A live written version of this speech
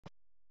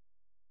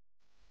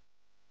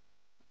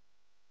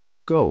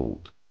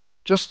gold.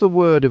 Just the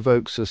word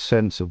evokes a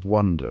sense of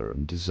wonder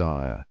and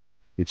desire.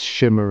 Its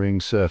shimmering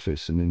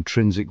surface and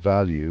intrinsic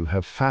value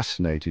have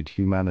fascinated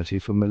humanity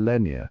for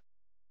millennia.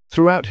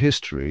 Throughout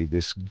history,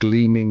 this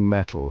gleaming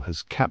metal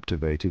has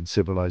captivated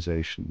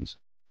civilizations.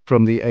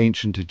 From the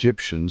ancient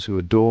Egyptians who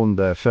adorned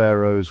their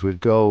pharaohs with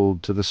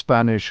gold to the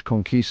Spanish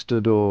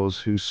conquistadors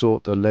who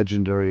sought the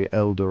legendary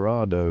El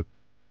Dorado,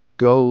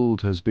 gold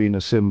has been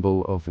a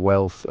symbol of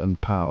wealth and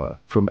power.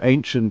 From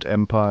ancient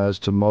empires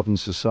to modern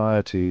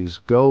societies,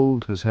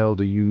 gold has held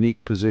a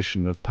unique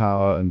position of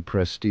power and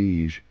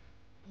prestige.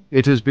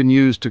 It has been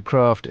used to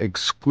craft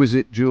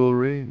exquisite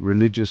jewelry,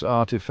 religious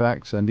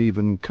artifacts, and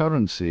even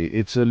currency.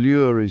 Its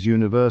allure is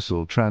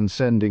universal,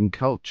 transcending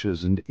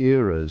cultures and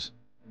eras.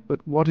 But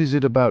what is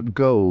it about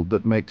gold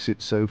that makes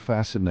it so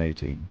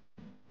fascinating?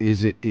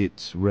 Is it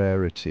its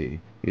rarity,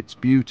 its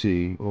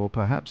beauty, or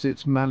perhaps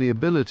its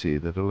malleability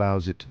that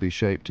allows it to be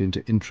shaped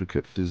into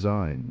intricate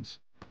designs?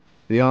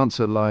 The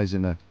answer lies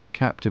in a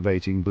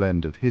captivating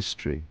blend of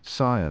history,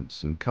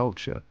 science, and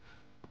culture.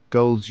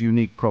 Gold's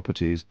unique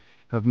properties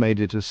have made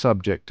it a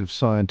subject of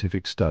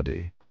scientific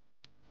study,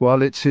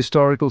 while its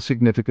historical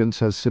significance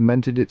has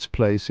cemented its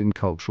place in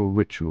cultural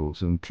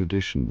rituals and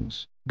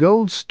traditions.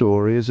 Gold's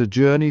story is a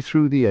journey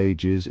through the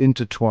ages,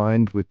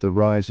 intertwined with the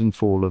rise and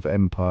fall of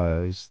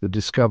empires, the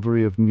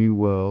discovery of new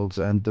worlds,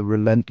 and the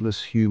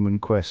relentless human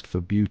quest for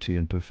beauty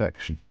and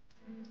perfection.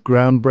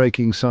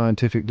 Groundbreaking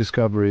scientific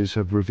discoveries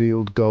have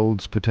revealed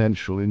gold's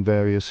potential in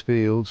various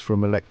fields,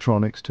 from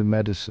electronics to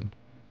medicine.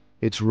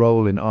 Its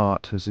role in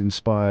art has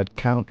inspired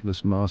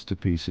countless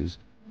masterpieces,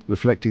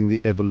 reflecting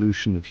the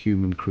evolution of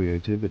human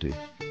creativity.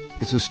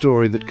 It's a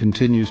story that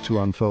continues to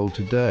unfold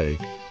today,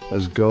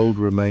 as gold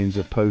remains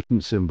a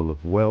potent symbol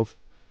of wealth,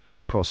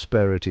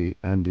 prosperity,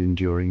 and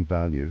enduring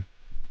value.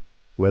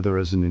 Whether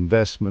as an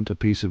investment, a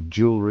piece of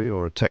jewelry,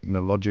 or a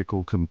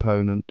technological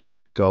component,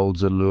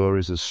 gold's allure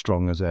is as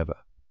strong as ever.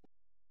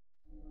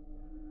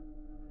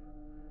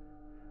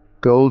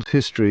 Gold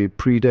history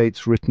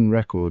predates written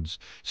records,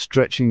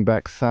 stretching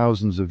back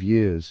thousands of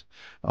years.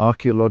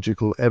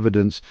 Archaeological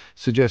evidence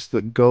suggests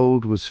that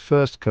gold was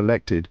first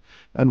collected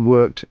and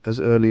worked as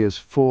early as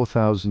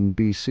 4000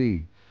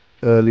 BC.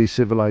 Early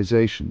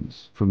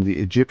civilizations, from the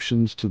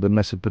Egyptians to the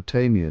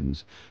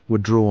Mesopotamians, were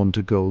drawn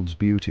to gold's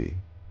beauty.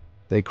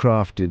 They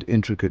crafted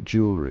intricate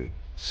jewelry,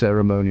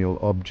 ceremonial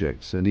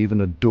objects, and even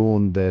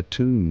adorned their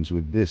tombs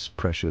with this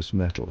precious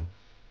metal.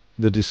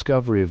 The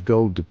discovery of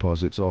gold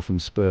deposits often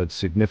spurred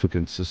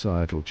significant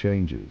societal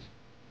changes.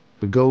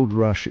 The gold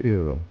rush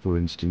era, for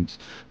instance,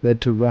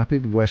 led to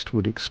rapid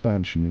westward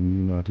expansion in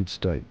the United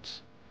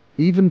States.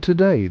 Even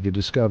today, the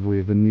discovery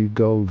of a new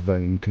gold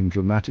vein can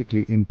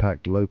dramatically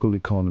impact local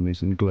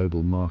economies and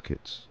global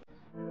markets.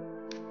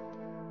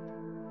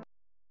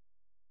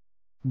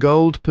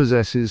 Gold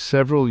possesses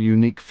several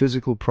unique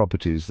physical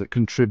properties that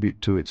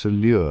contribute to its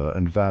allure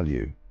and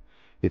value.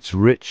 Its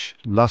rich,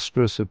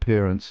 lustrous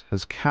appearance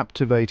has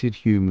captivated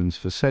humans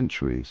for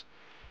centuries,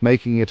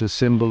 making it a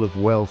symbol of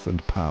wealth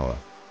and power.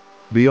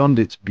 Beyond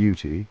its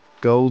beauty,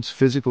 gold's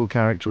physical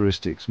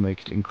characteristics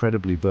make it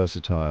incredibly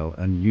versatile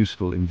and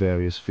useful in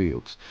various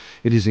fields.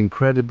 It is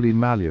incredibly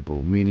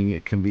malleable, meaning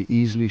it can be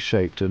easily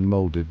shaped and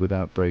molded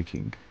without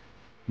breaking.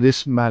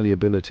 This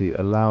malleability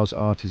allows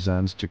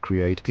artisans to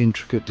create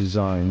intricate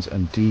designs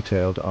and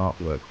detailed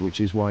artwork, which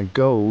is why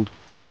gold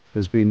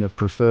has been a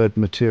preferred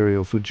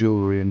material for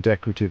jewelry and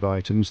decorative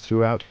items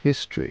throughout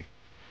history.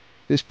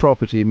 This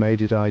property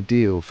made it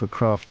ideal for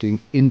crafting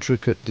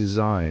intricate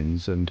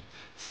designs and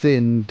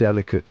thin,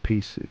 delicate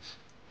pieces.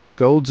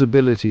 Gold's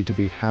ability to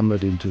be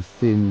hammered into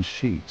thin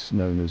sheets,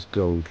 known as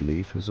gold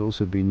leaf, has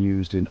also been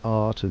used in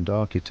art and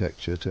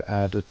architecture to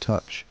add a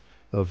touch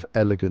of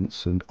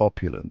elegance and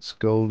opulence.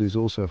 Gold is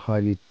also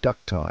highly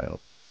ductile.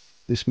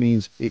 This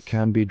means it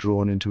can be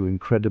drawn into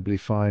incredibly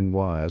fine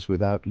wires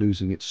without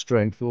losing its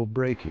strength or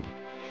breaking.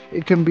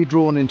 It can be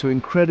drawn into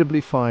incredibly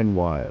fine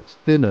wires,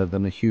 thinner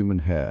than a human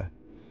hair,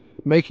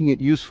 making it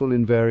useful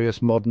in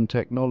various modern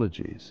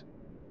technologies.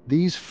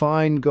 These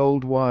fine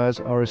gold wires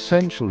are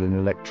essential in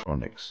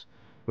electronics,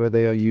 where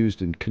they are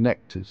used in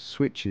connectors,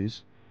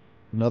 switches,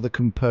 and other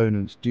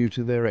components due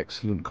to their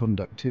excellent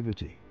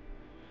conductivity.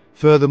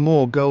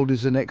 Furthermore, gold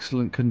is an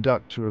excellent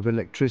conductor of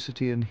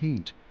electricity and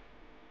heat.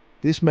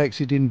 This makes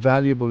it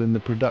invaluable in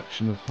the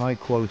production of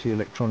high-quality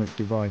electronic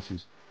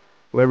devices,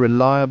 where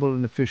reliable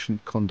and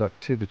efficient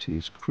conductivity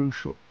is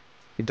crucial.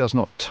 It does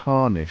not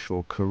tarnish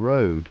or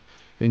corrode,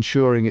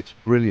 ensuring its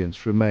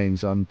brilliance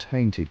remains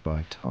untainted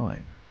by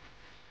time.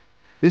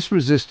 This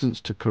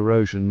resistance to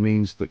corrosion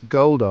means that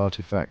gold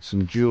artifacts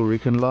and jewelry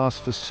can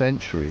last for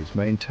centuries,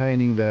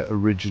 maintaining their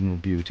original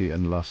beauty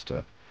and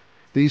luster.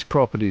 These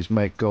properties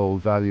make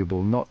gold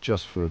valuable not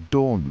just for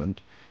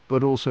adornment,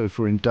 but also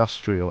for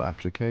industrial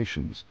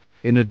applications.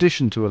 In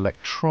addition to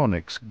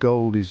electronics,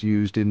 gold is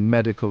used in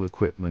medical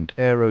equipment,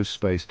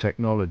 aerospace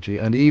technology,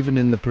 and even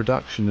in the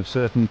production of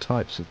certain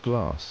types of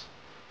glass.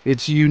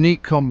 Its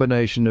unique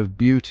combination of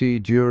beauty,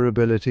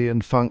 durability,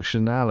 and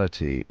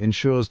functionality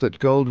ensures that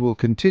gold will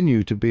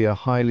continue to be a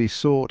highly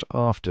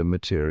sought-after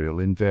material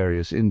in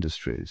various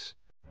industries.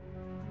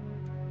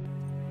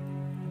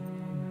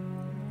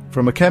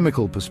 From a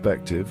chemical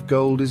perspective,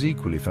 gold is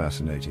equally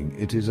fascinating.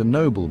 It is a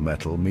noble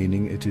metal,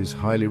 meaning it is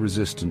highly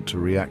resistant to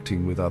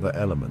reacting with other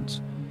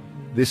elements.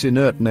 This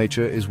inert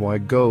nature is why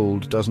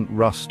gold doesn't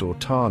rust or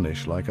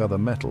tarnish like other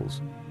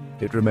metals.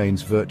 It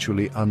remains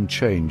virtually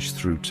unchanged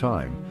through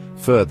time,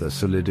 further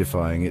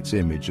solidifying its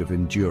image of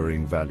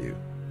enduring value.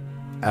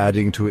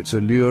 Adding to its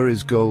allure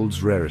is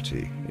gold's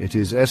rarity. It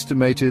is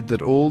estimated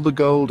that all the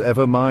gold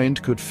ever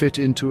mined could fit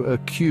into a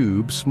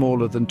cube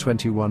smaller than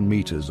 21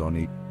 meters on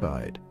each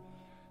side.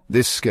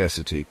 This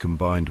scarcity,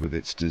 combined with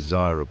its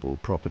desirable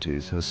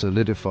properties, has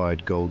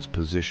solidified gold's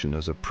position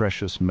as a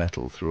precious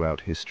metal throughout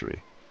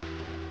history.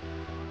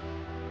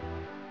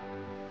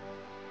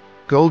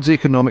 Gold's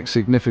economic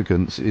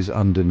significance is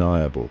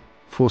undeniable.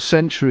 For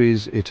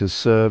centuries, it has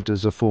served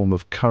as a form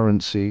of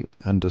currency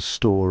and a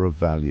store of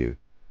value.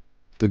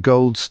 The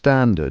gold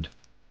standard,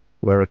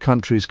 where a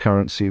country's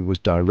currency was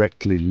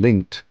directly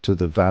linked to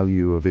the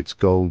value of its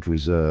gold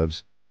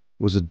reserves,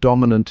 was a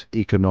dominant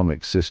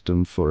economic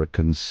system for a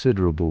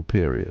considerable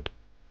period.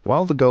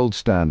 While the gold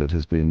standard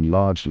has been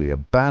largely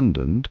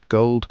abandoned,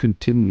 gold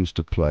continues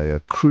to play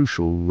a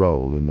crucial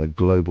role in the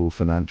global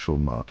financial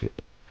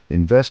market.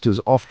 Investors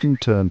often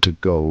turn to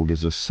gold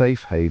as a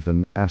safe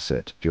haven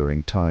asset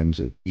during times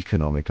of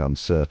economic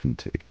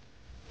uncertainty.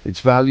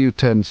 Its value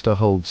tends to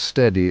hold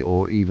steady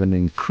or even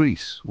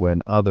increase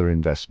when other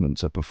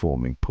investments are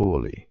performing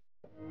poorly.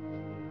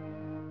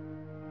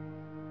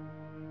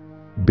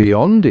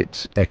 Beyond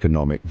its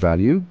economic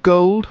value,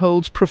 gold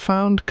holds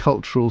profound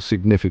cultural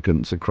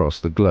significance across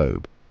the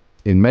globe.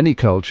 In many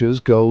cultures,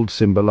 gold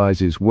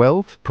symbolizes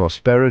wealth,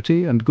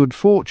 prosperity, and good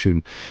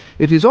fortune.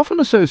 It is often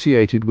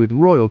associated with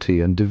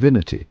royalty and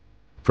divinity.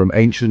 From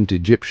ancient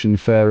Egyptian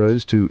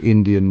pharaohs to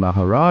Indian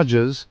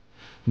Maharajas,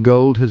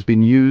 gold has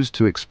been used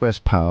to express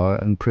power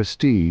and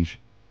prestige.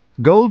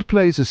 Gold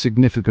plays a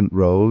significant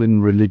role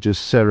in religious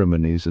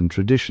ceremonies and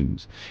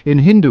traditions. In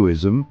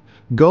Hinduism,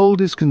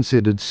 gold is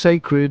considered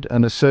sacred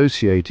and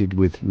associated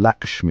with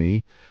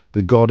Lakshmi,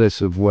 the goddess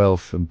of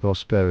wealth and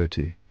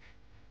prosperity.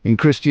 In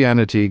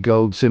Christianity,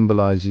 gold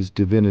symbolizes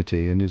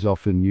divinity and is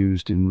often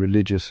used in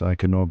religious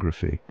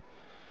iconography.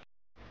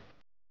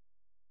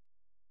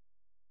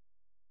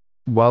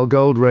 While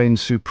gold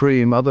reigns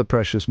supreme, other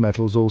precious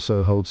metals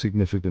also hold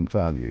significant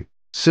value.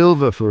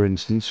 Silver, for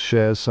instance,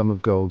 shares some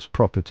of gold's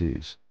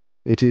properties.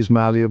 It is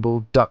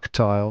malleable,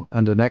 ductile,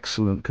 and an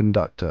excellent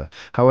conductor.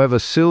 However,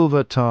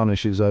 silver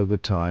tarnishes over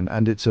time,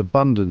 and its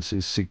abundance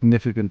is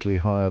significantly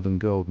higher than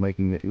gold,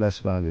 making it less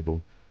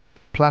valuable.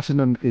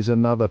 Platinum is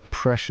another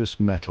precious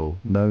metal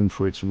known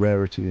for its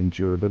rarity and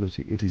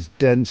durability. It is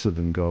denser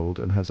than gold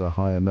and has a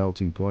higher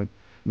melting point,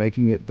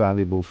 making it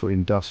valuable for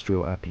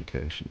industrial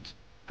applications.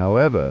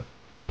 However,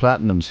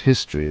 platinum's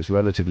history is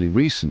relatively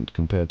recent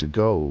compared to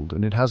gold,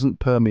 and it hasn't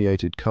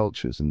permeated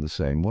cultures in the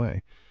same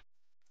way.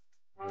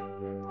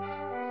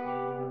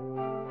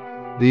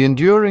 The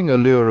enduring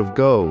allure of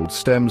gold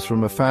stems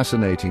from a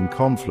fascinating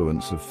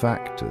confluence of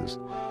factors.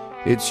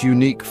 Its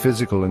unique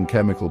physical and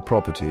chemical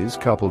properties,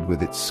 coupled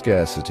with its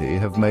scarcity,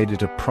 have made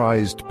it a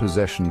prized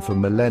possession for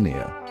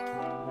millennia.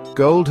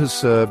 Gold has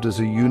served as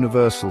a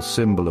universal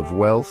symbol of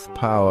wealth,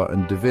 power,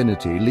 and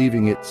divinity,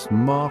 leaving its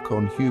mark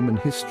on human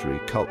history,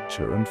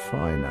 culture, and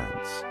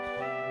finance.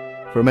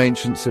 From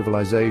ancient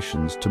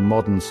civilizations to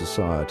modern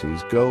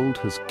societies, gold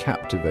has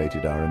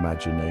captivated our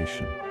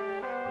imagination.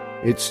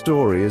 Its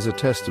story is a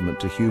testament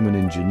to human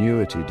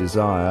ingenuity,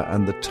 desire,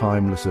 and the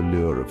timeless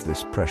allure of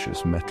this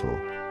precious metal.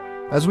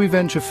 As we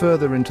venture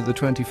further into the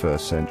 21st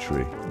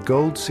century,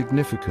 gold's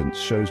significance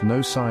shows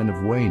no sign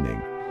of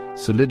waning,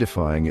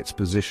 solidifying its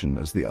position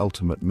as the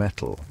ultimate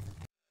metal.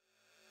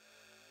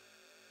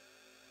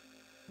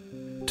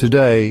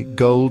 Today,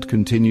 gold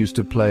continues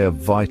to play a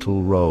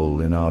vital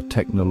role in our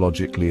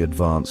technologically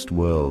advanced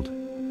world.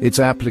 Its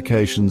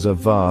applications are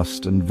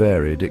vast and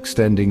varied,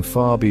 extending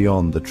far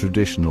beyond the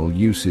traditional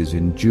uses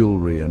in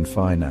jewelry and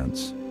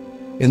finance.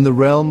 In the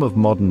realm of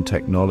modern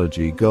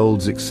technology,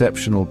 gold's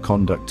exceptional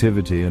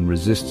conductivity and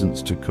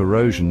resistance to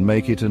corrosion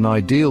make it an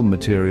ideal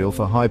material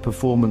for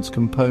high-performance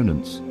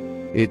components.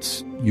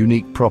 Its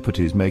unique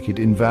properties make it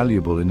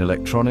invaluable in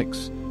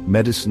electronics,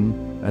 medicine,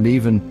 and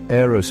even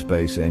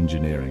aerospace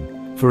engineering.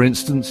 For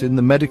instance, in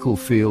the medical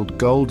field,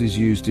 gold is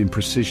used in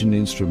precision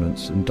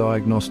instruments and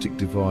diagnostic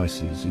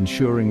devices,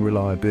 ensuring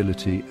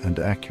reliability and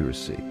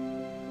accuracy.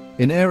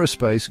 In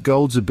aerospace,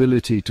 gold's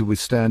ability to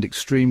withstand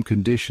extreme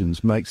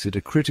conditions makes it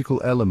a critical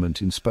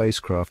element in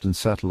spacecraft and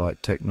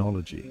satellite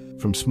technology.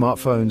 From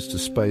smartphones to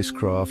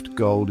spacecraft,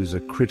 gold is a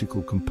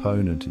critical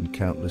component in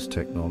countless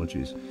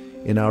technologies.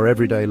 In our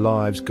everyday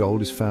lives,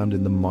 gold is found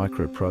in the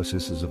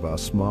microprocessors of our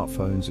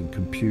smartphones and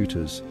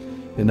computers,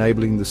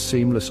 enabling the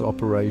seamless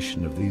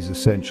operation of these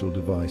essential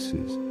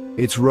devices.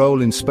 Its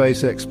role in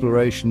space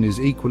exploration is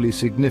equally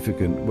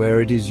significant,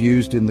 where it is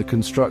used in the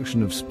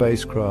construction of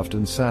spacecraft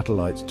and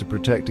satellites to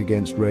protect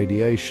against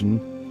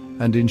radiation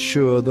and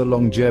ensure the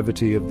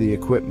longevity of the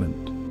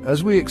equipment.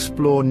 As we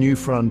explore new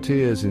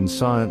frontiers in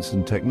science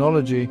and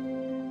technology,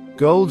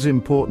 gold's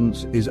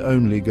importance is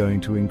only going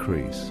to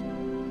increase.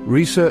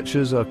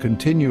 Researchers are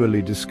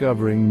continually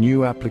discovering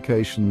new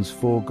applications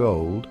for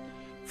gold,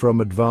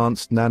 from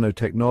advanced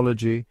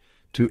nanotechnology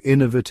to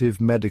innovative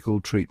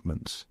medical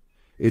treatments.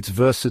 Its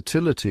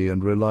versatility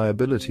and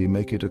reliability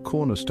make it a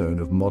cornerstone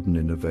of modern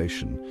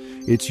innovation.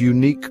 Its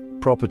unique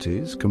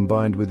properties,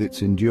 combined with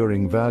its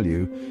enduring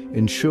value,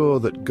 ensure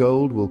that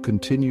gold will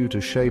continue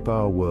to shape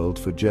our world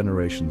for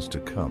generations to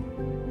come.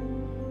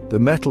 The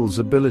metal's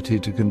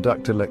ability to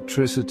conduct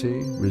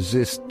electricity,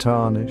 resist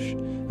tarnish,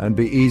 and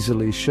be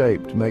easily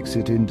shaped makes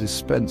it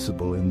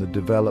indispensable in the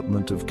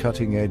development of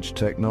cutting-edge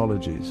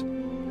technologies.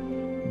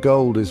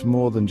 Gold is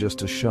more than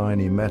just a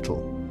shiny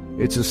metal.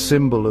 It's a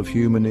symbol of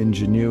human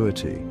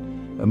ingenuity,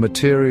 a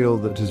material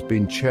that has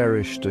been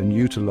cherished and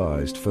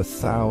utilized for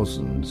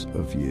thousands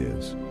of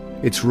years.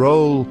 Its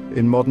role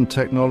in modern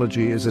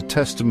technology is a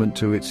testament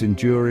to its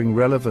enduring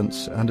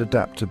relevance and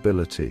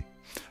adaptability,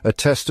 a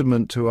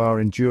testament to our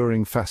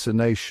enduring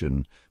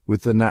fascination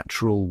with the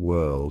natural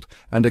world,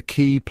 and a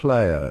key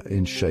player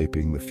in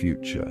shaping the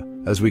future.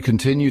 As we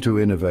continue to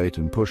innovate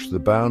and push the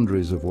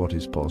boundaries of what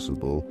is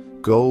possible,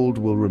 gold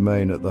will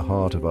remain at the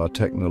heart of our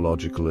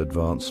technological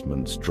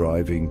advancements,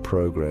 driving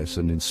progress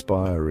and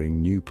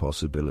inspiring new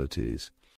possibilities.